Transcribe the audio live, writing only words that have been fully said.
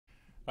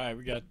All right,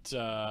 we got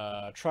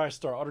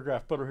Tristar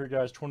autograph photo here,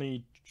 guys.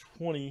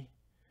 2020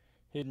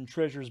 Hidden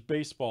Treasures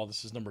Baseball.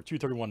 This is number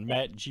 231.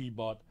 Matt G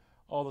bought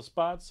all the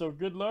spots, so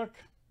good luck.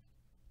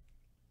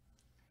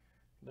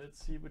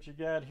 Let's see what you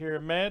got here,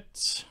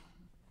 Matt.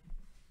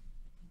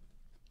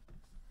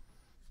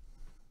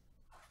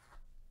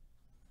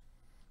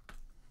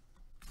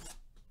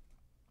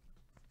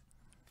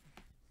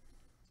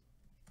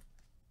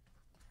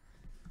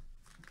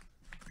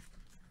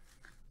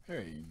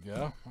 There you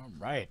go. All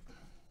right.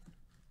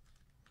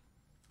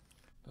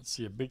 Let's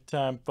see a big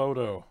time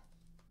photo.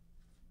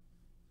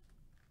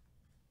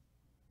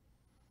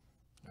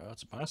 Oh,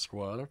 it's my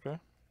squad. Okay.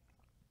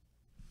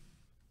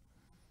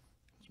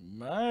 It's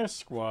my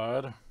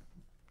squad.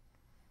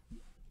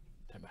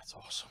 Damn, that's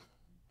awesome.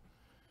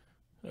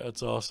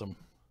 That's awesome.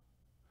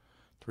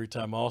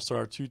 3-time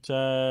All-Star,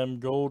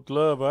 2-time Gold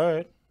Glove. All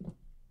right.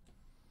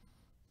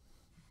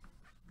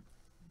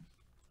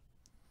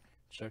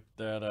 Check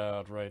that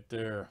out right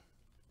there.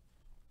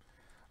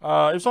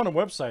 It's on the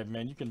website,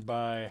 man. You can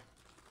buy.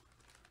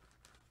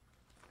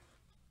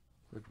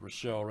 Look at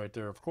Rochelle right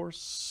there, of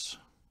course.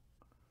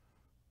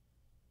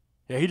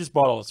 Yeah, he just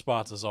bought all the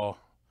spots, is all.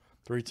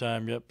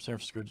 3-time, yep, San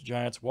Francisco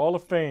Giants Wall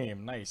of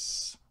Fame.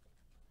 Nice.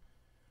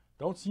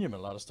 Don't see him in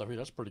a lot of stuff here.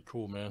 That's pretty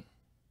cool, man.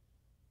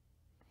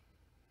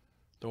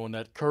 Throwing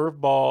that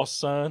curveball,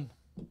 son.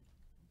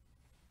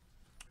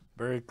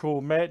 Very cool.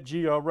 Matt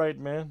G, all right,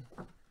 man.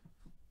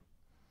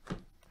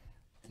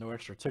 No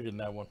extra ticket in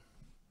that one.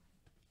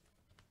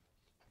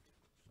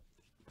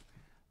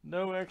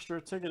 No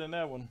extra ticket in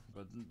that one,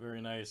 but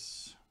very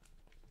nice.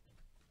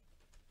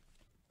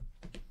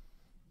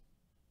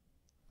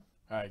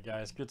 All right,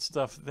 guys, good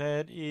stuff.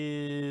 That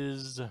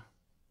is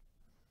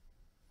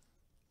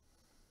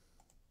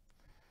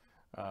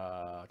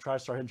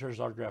Tristar Hidden Treasures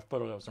autograph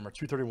photo. That was number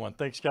 231.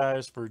 Thanks,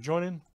 guys, for joining.